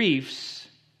hidden reefs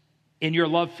in your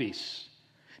love feasts."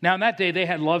 Now, in that day, they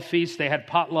had love feasts, they had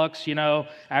potlucks,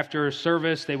 after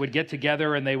service, they would get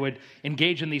together and they would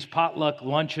engage in these potluck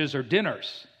lunches or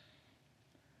dinners.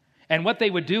 And what they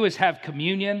would do is have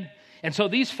communion. And so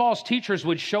these false teachers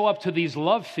would show up to these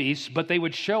love feasts, but they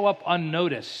would show up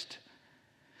unnoticed.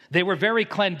 They were very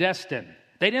clandestine.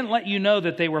 They didn't let you know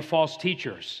that they were false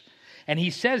teachers. And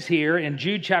he says here in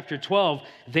Jude chapter 12,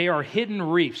 they are hidden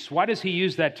reefs. Why does he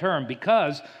use that term?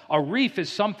 Because a reef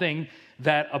is something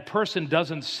that a person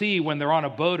doesn't see when they're on a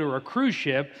boat or a cruise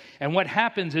ship. And what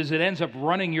happens is it ends up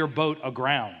running your boat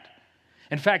aground.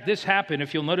 In fact, this happened,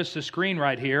 if you'll notice the screen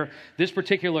right here, this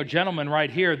particular gentleman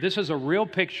right here, this is a real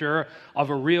picture of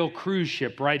a real cruise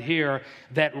ship right here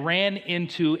that ran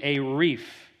into a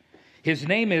reef. His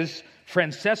name is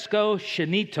Francesco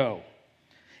Scinito,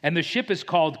 and the ship is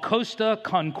called Costa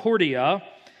Concordia,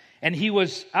 and he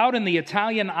was out in the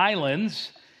Italian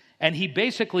islands, And he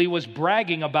basically was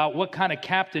bragging about what kind of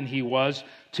captain he was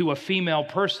to a female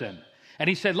person. And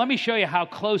he said, let me show you how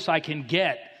close I can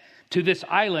get to this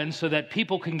island so that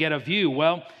people can get a view.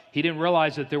 Well, he didn't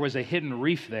realize that there was a hidden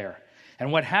reef there.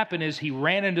 And what happened is he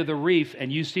ran into the reef,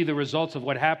 and you see the results of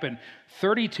what happened.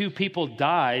 32 people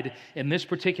died in this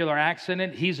particular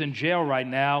accident. He's in jail right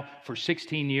now for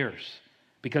 16 years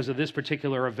because of this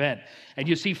particular event. And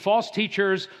you see, false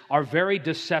teachers are very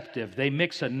deceptive. They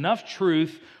mix enough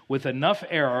truth with enough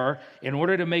error in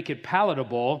order to make it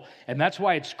palatable, and that's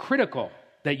why it's critical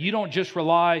that you don't just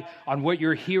rely on what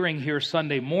you're hearing here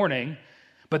Sunday morning,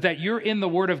 but that you're in the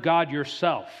Word of God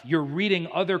yourself. You're reading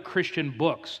other Christian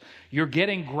books. You're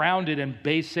getting grounded in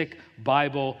basic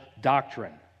Bible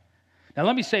doctrine. Now,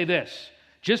 let me say this.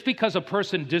 Just because a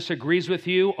person disagrees with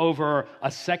you over a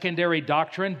secondary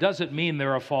doctrine doesn't mean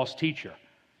they're a false teacher.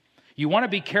 You want to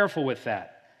be careful with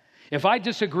that. If I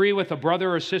disagree with a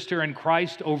brother or sister in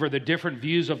Christ over the different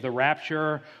views of the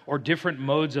rapture or different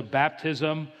modes of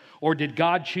baptism, or did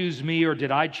God choose me, or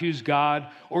did I choose God,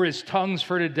 or is tongues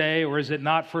for today, or is it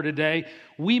not for today?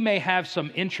 We may have some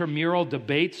intramural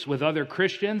debates with other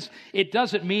Christians. It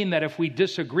doesn't mean that if we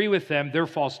disagree with them, they're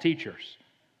false teachers.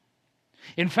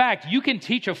 In fact, you can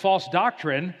teach a false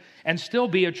doctrine and still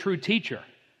be a true teacher.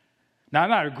 Now, I'm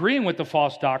not agreeing with the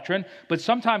false doctrine, but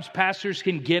sometimes pastors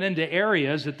can get into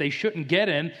areas that they shouldn't get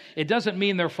in. It doesn't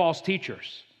mean they're false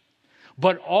teachers.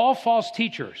 But all false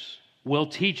teachers will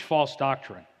teach false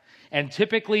doctrine. And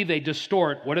typically they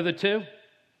distort, what are the two?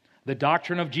 The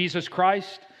doctrine of Jesus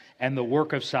Christ and the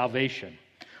work of salvation.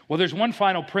 Well, there's one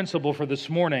final principle for this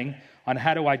morning on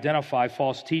how to identify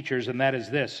false teachers, and that is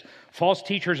this. False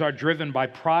teachers are driven by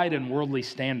pride and worldly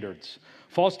standards.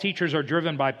 False teachers are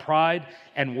driven by pride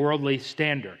and worldly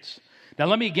standards. Now,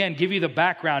 let me again give you the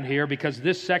background here, because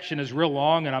this section is real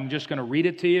long, and I'm just going to read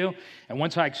it to you. And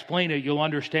once I explain it, you'll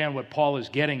understand what Paul is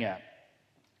getting at.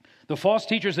 The false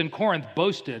teachers in Corinth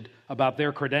boasted about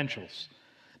their credentials.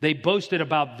 They boasted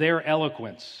about their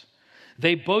eloquence.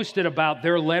 They boasted about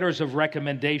their letters of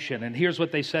recommendation. And here's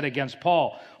what they said against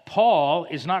Paul. Paul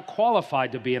is not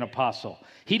qualified to be an apostle.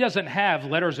 He doesn't have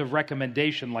letters of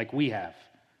recommendation like we have.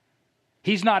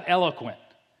 He's not eloquent.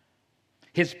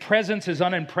 His presence is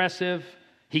unimpressive.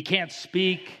 He can't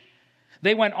speak.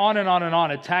 They went on and on and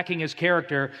on, attacking his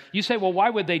character. You say, well, why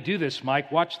would they do this,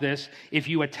 Mike? Watch this. If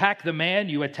you attack the man,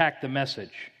 you attack the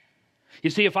message. You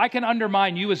see, if I can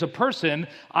undermine you as a person,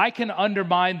 I can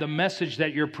undermine the message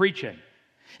that you're preaching.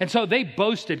 And so they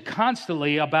boasted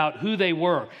constantly about who they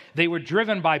were. They were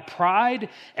driven by pride,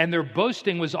 and their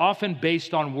boasting was often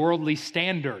based on worldly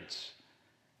standards.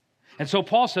 And so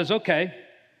Paul says, okay,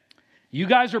 you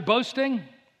guys are boasting.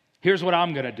 Here's what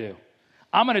I'm going to do.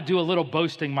 I'm going to do a little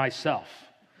boasting myself.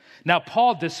 Now,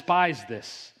 Paul despised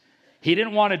this. He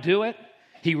didn't want to do it.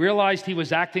 He realized he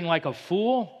was acting like a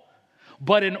fool.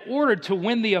 But in order to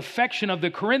win the affection of the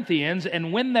Corinthians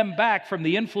and win them back from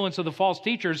the influence of the false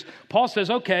teachers, Paul says,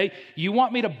 okay, you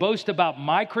want me to boast about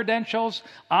my credentials?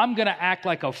 I'm going to act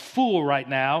like a fool right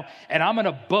now, and I'm going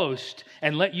to boast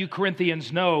and let you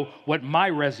Corinthians know what my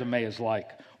resume is like,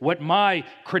 what my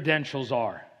credentials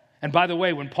are. And by the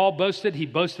way, when Paul boasted, he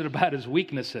boasted about his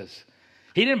weaknesses.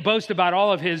 He didn't boast about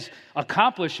all of his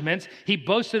accomplishments. He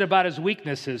boasted about his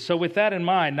weaknesses. So with that in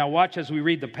mind, now watch as we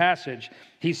read the passage.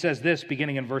 He says this,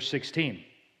 beginning in verse 16.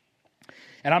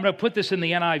 And I'm going to put this in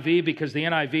the NIV because the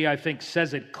NIV, I think,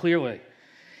 says it clearly.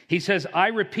 He says, I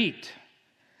repeat,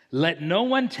 let no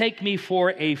one take me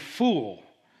for a fool.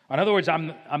 In other words,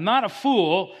 I'm not a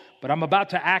fool, but I'm about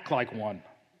to act like one.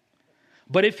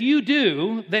 But if you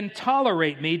do, then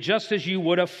tolerate me just as you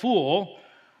would a fool,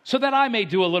 so that I may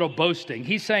do a little boasting.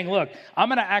 He's saying, look, I'm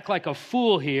going to act like a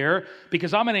fool here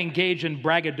because I'm going to engage in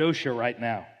braggadocio right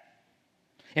now.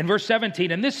 In verse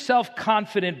 17, in this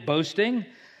self-confident boasting,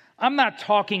 I'm not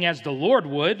talking as the Lord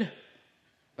would,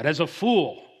 but as a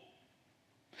fool.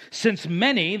 Since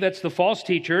many, that's the false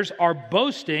teachers, are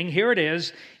boasting, here it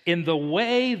is, in the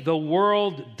way the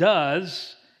world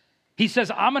does, he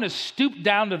says, I'm going to stoop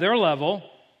down to their level,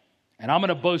 and I'm going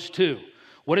to boast too.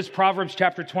 What does Proverbs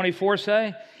chapter 24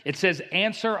 say? It says,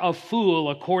 answer a fool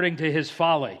according to his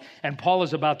folly. And Paul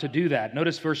is about to do that.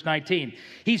 Notice verse 19.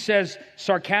 He says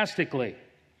sarcastically,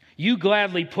 you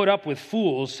gladly put up with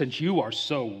fools since you are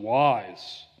so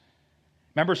wise.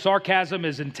 Remember, sarcasm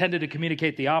is intended to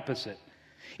communicate the opposite.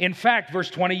 In fact, verse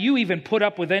 20, you even put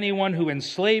up with anyone who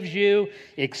enslaves you,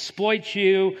 exploits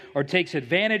you, or takes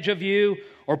advantage of you,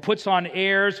 or puts on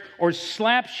airs, or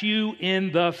slaps you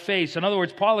in the face. In other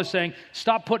words, Paul is saying,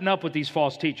 stop putting up with these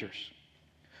false teachers.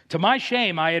 To my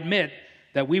shame, I admit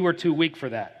that we were too weak for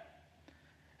that.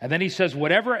 And then he says,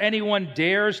 whatever anyone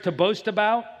dares to boast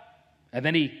about, And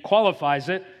then he qualifies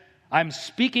it. I'm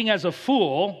speaking as a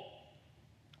fool,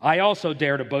 I also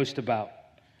dare to boast about.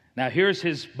 Now here's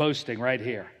his boasting right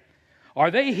here.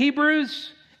 Are they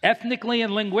Hebrews, ethnically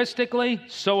and linguistically?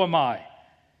 So am I.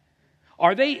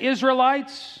 Are they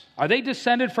Israelites? Are they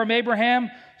descended from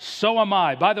Abraham? So am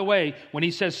I. By the way, when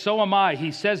he says, so am I,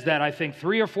 he says that, I think,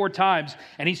 3 or 4 times.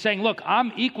 And he's saying, look,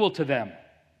 I'm equal to them.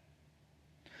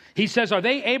 He says, are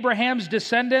they Abraham's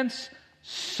descendants?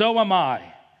 So am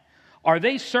I. Are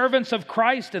they servants of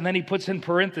Christ? And then he puts in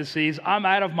parentheses, I'm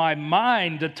out of my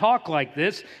mind to talk like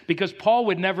this because Paul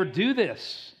would never do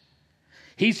this.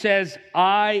 He says,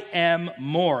 I am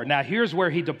more. Now, here's where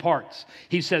he departs.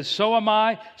 He says, so am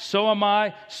I, so am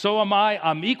I, so am I.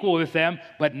 I'm equal with them.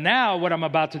 But now what I'm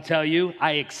about to tell you,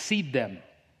 I exceed them.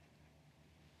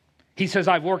 He says,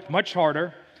 I've worked much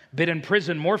harder, been in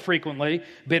prison more frequently,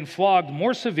 been flogged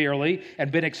more severely,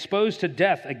 and been exposed to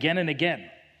death again and again.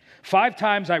 5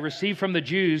 times I received from the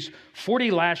Jews 40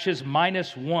 lashes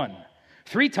minus 1.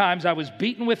 3 times I was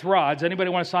beaten with rods. Anybody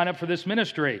want to sign up for this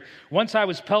ministry? Once I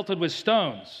was pelted with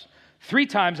stones. 3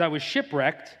 times I was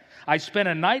shipwrecked. I spent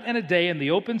a night and a day in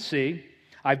the open sea.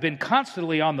 I've been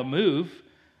constantly on the move.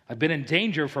 I've been in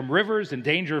danger from rivers, in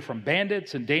danger from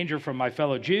bandits, in danger from my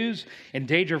fellow Jews, in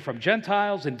danger from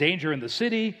Gentiles, in danger in the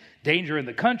city, danger in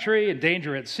the country, in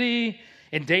danger at sea,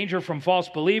 in danger from false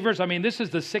believers. I mean, this is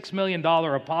the $6 million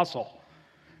apostle.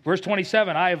 Verse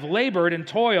 27, I have labored and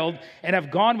toiled and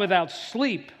have gone without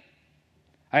sleep.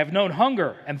 I have known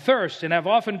hunger and thirst and have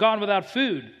often gone without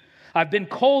food. I've been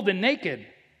cold and naked.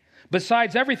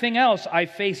 Besides everything else, I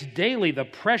face daily the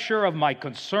pressure of my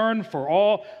concern for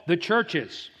all the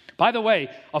churches. By the way,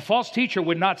 a false teacher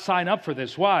would not sign up for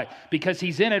this. Why? Because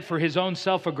he's in it for his own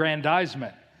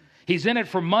self-aggrandizement. He's in it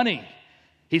for money.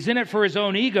 He's in it for his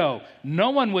own ego. No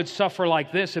one would suffer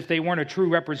like this if they weren't a true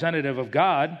representative of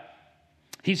God.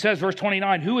 He says, verse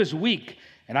 29, who is weak,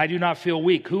 and I do not feel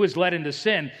weak? Who is led into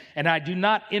sin, and I do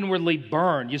not inwardly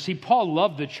burn? You see, Paul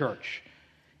loved the church.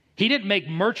 He didn't make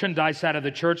merchandise out of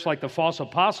the church like the false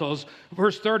apostles.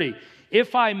 Verse 30,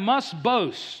 if I must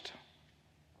boast,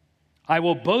 I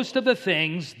will boast of the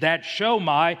things that show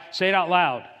my, say it out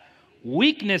loud,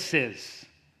 weaknesses.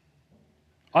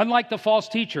 Unlike the false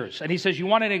teachers. And he says, you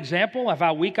want an example of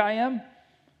how weak I am?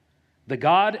 The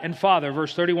God and Father,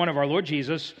 verse 31 of our Lord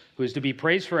Jesus, who is to be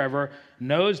praised forever,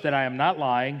 knows that I am not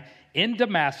lying. In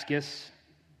Damascus,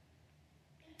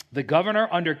 the governor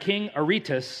under King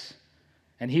Aretas,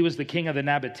 and he was the king of the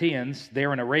Nabateans,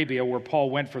 there in Arabia where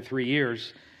Paul went for 3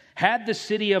 years, had the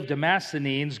city of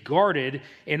Damascenes guarded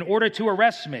in order to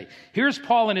arrest me. Here's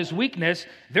Paul in his weakness.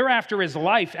 They're after his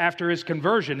life after his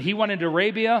conversion. He went into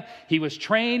Arabia. He was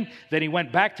trained. Then he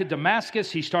went back to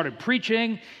Damascus. He started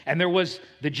preaching. And there was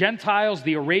the Gentiles,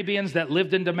 the Arabians that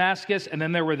lived in Damascus. And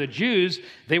then there were the Jews.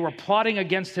 They were plotting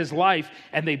against his life,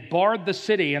 and they barred the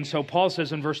city. And so Paul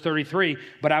says in verse 33,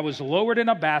 but I was lowered in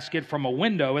a basket from a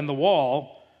window in the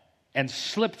wall and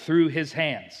slipped through his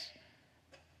hands.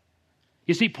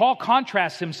 You see, Paul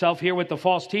contrasts himself here with the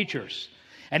false teachers.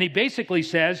 And he basically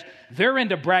says, they're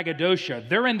into braggadocio,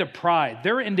 they're into pride,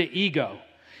 they're into ego,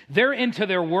 they're into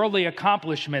their worldly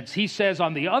accomplishments. He says,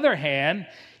 on the other hand,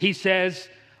 he says,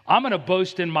 I'm going to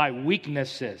boast in my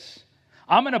weaknesses.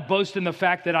 I'm going to boast in the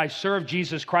fact that I serve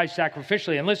Jesus Christ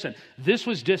sacrificially. And listen, this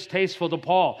was distasteful to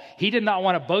Paul. He did not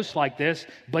want to boast like this,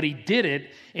 but he did it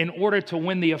in order to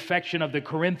win the affection of the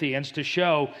Corinthians, to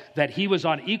show that he was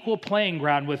on equal playing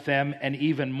ground with them and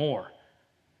even more.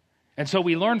 And so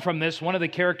we learn from this, one of the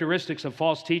characteristics of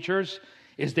false teachers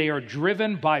is they are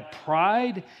driven by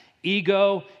pride,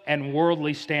 ego, and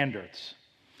worldly standards.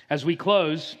 As we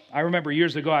close, I remember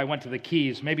years ago I went to the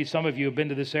Keys. Maybe some of you have been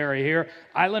to this area here.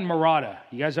 Island Murata.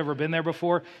 You guys ever been there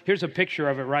before? Here's a picture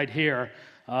of it right here.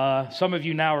 Some of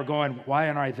you now are going, why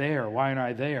aren't I there? Why aren't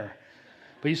I there?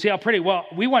 But you see how pretty. Well,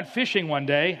 we went fishing one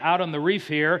day out on the reef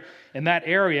here in that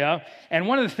area. And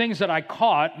one of the things that I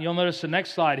caught, and you'll notice the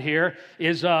next slide here,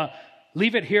 is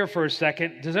leave it here for a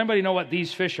second. Does anybody know what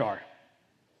these fish are?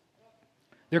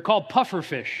 They're called puffer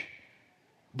fish,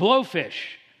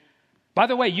 blowfish. By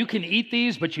the way, you can eat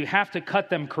these, but you have to cut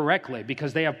them correctly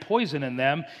because they have poison in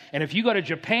them. And if you go to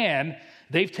Japan,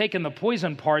 they've taken the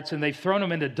poison parts and they've thrown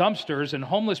them into dumpsters, and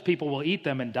homeless people will eat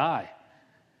them and die.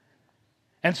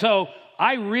 And so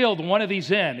I reeled one of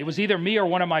these in. It was either me or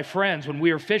one of my friends when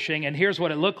we were fishing, and here's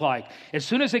what it looked like. As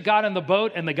soon as it got in the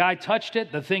boat and the guy touched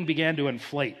it, the thing began to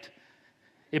inflate.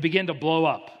 It began to blow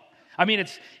up. I mean,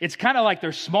 it's kind of like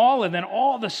they're small, and then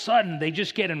all of a sudden they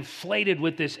just get inflated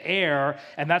with this air,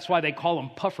 and that's why they call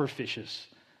them puffer fishes.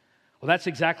 Well, that's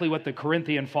exactly what the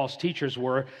Corinthian false teachers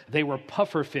were. They were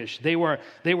pufferfish. They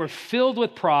were filled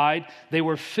with pride. They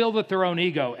were filled with their own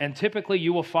ego. And typically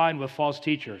you will find with false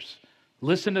teachers,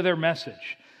 listen to their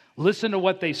message. Listen to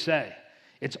what they say.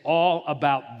 It's all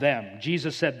about them.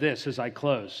 Jesus said this as I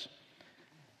close.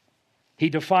 He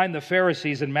defined the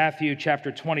Pharisees in Matthew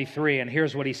chapter 23, and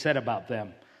here's what he said about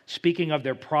them, speaking of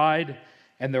their pride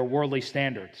and their worldly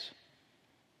standards.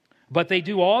 But they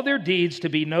do all their deeds to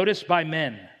be noticed by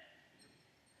men,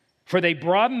 for they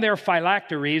broaden their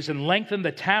phylacteries and lengthen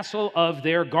the tassel of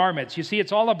their garments. You see,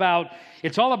 it's all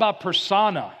about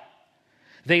persona.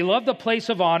 They love the place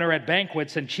of honor at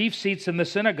banquets and chief seats in the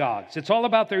synagogues. It's all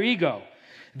about their ego.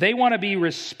 They want to be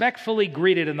respectfully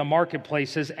greeted in the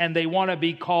marketplaces, and they want to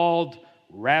be called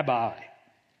rabbi.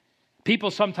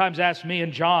 People sometimes ask me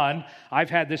and John, I've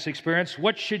had this experience,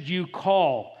 what should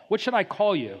I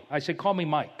call you? I said, call me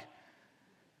Mike.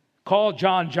 Call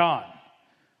John.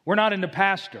 We're not into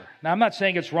pastor. Now, I'm not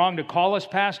saying it's wrong to call us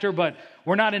pastor, but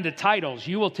we're not into titles.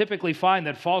 You will typically find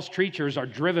that false teachers are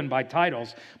driven by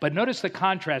titles. But notice the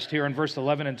contrast here in verse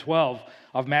 11 and 12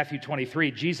 of Matthew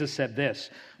 23. Jesus said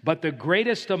this, but the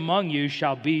greatest among you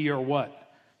shall be your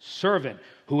what? Servant.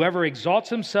 Whoever exalts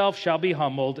himself shall be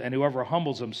humbled, and whoever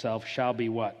humbles himself shall be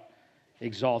what?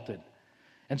 Exalted.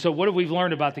 And so what have we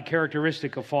learned about the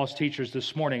characteristic of false teachers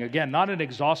this morning? Again, not an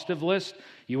exhaustive list.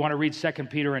 You want to read 2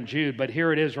 Peter and Jude, but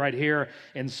here it is right here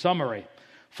in summary.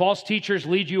 False teachers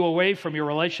lead you away from your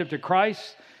relationship to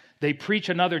Christ. They preach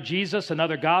another Jesus,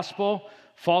 another gospel.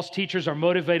 False teachers are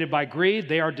motivated by greed.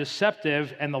 They are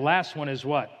deceptive. And the last one is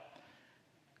what?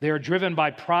 They are driven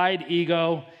by pride,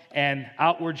 ego, and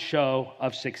outward show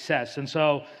of success. And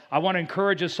so I want to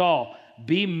encourage us all,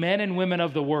 be men and women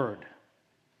of the Word.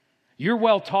 You're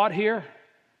well taught here,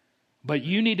 but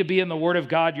you need to be in the Word of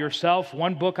God yourself.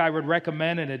 One book I would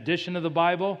recommend in addition to the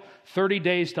Bible, 30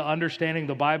 Days to Understanding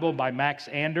the Bible by Max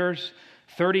Anders.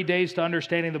 30 Days to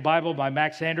Understanding the Bible by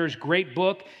Max Anders. Great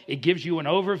book. It gives you an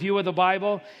overview of the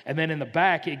Bible, and then in the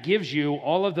back, it gives you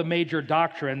all of the major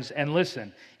doctrines. And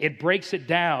listen, it breaks it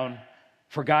down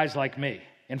for guys like me.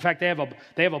 In fact, they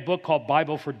have a book called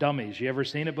Bible for Dummies. You ever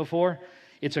seen it before?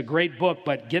 It's a great book,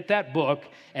 but get that book,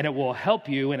 and it will help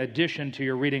you in addition to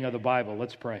your reading of the Bible.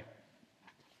 Let's pray.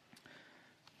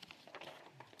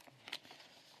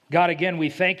 God, again, we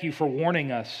thank you for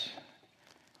warning us.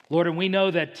 Lord, and we know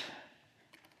that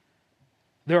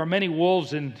there are many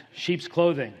wolves in sheep's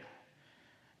clothing.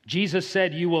 Jesus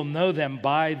said, you will know them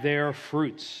by their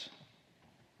fruits.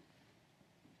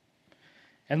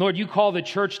 And Lord, you call the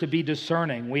church to be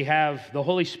discerning. We have the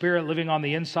Holy Spirit living on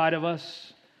the inside of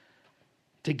us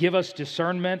to give us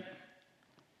discernment.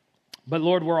 But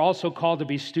Lord, we're also called to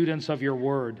be students of your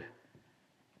word.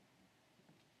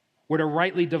 We're to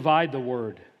rightly divide the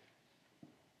word.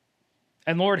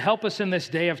 And Lord, help us in this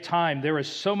day of time. There is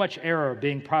so much error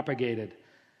being propagated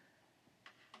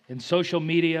in social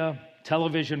media,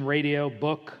 television, radio,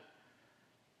 book.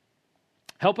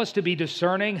 Help us to be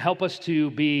discerning. Help us to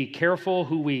be careful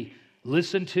who we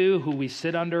listen to, who we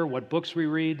sit under, what books we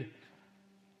read.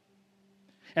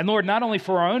 And Lord, not only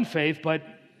for our own faith, but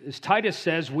as Titus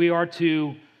says, we are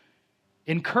to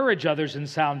encourage others in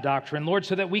sound doctrine, Lord,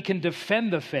 so that we can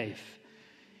defend the faith.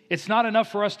 It's not enough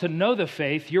for us to know the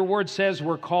faith. Your word says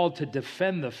we're called to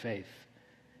defend the faith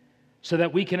so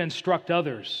that we can instruct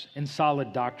others in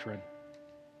solid doctrine.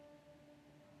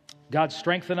 God,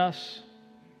 strengthen us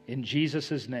in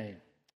Jesus' name.